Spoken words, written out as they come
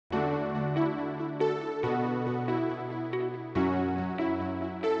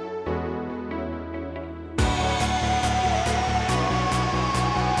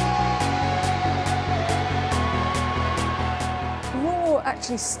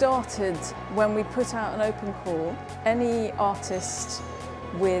actually started when we put out an open call. Any artist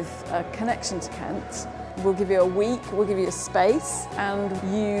with a connection to Kent, we'll give you a week, we'll give you a space, and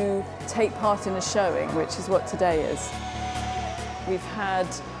you take part in a showing, which is what today is. We've had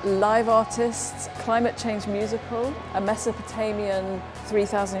live artists, climate change musical, a Mesopotamian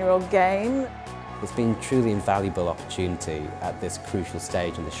 3,000-year-old game. It's been a truly invaluable opportunity at this crucial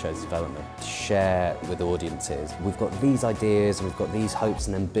stage in the show's development to share with audiences. We've got these ideas, and we've got these hopes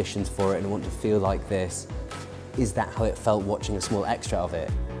and ambitions for it, and I want to feel like this. Is that how it felt watching a small extra of it?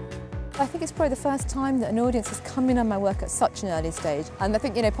 I think it's probably the first time that an audience has come in on my work at such an early stage. And I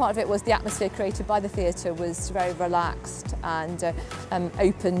think, part of it was the atmosphere created by the theatre was very relaxed and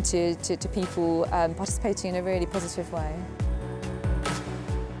open to people participating in a really positive way.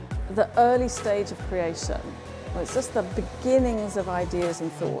 The early stage of creation, well, it's just the beginnings of ideas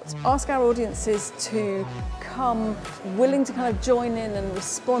and thoughts. Ask our audiences to come willing to kind of join in and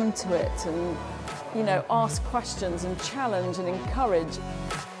respond to it and, ask questions and challenge and encourage.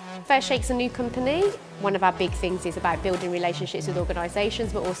 Fair Shake's a new company. One of our big things is about building relationships with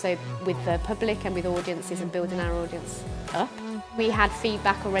organisations, but also with the public and with audiences and building our audience up. We had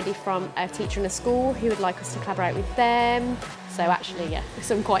feedback already from a teacher in a school who would like us to collaborate with them. So actually, yeah,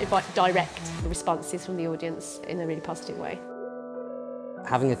 some quite direct responses from the audience in a really positive way.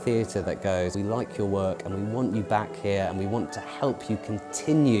 Having a theatre that goes, we like your work and we want you back here and we want to help you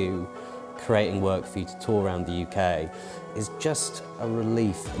continue creating work for you to tour around the UK is just a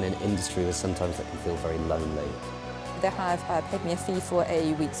relief in an industry where sometimes that can feel very lonely. They have paid me a fee for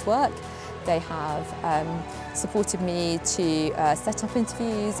a week's work. They have supported me to set up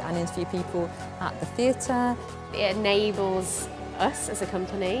interviews and interview people at the theatre. It enables us as a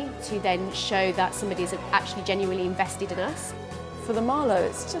company to then show that somebody is actually genuinely invested in us. For the Marlowe,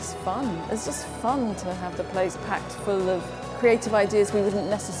 it's just fun. It's just fun to have the place packed full of creative ideas we wouldn't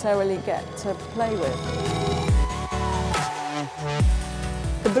necessarily get to play with.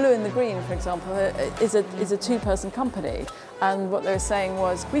 The Blue and the Green, for example, is a two-person company, and what they were saying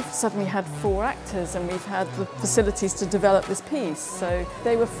was we've suddenly had 4 actors and we've had the facilities to develop this piece, so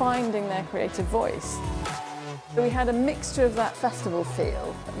they were finding their creative voice. We had a mixture of that festival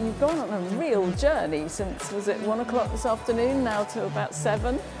feel. You've gone on a real journey since, was it 1 o'clock this afternoon, now to about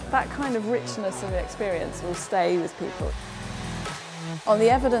 7? That kind of richness of the experience will stay with people. On the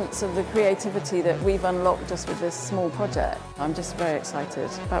evidence of the creativity that we've unlocked just with this small project, I'm just very excited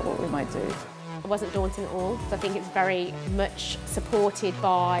about what we might do. It wasn't daunting at all. I think it's very much supported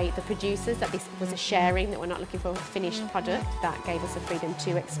by the producers that this was a sharing, that we're not looking for a finished product. That gave us the freedom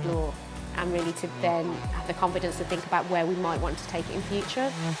to explore and really to then have the confidence to think about where we might want to take it in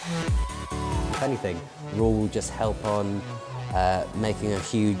future. If anything, ROAR will just help on making a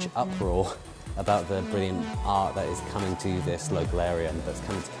huge uproar about the brilliant art that is coming to this local area and that's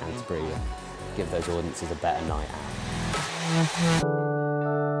coming to Canterbury, and give those audiences a better night out.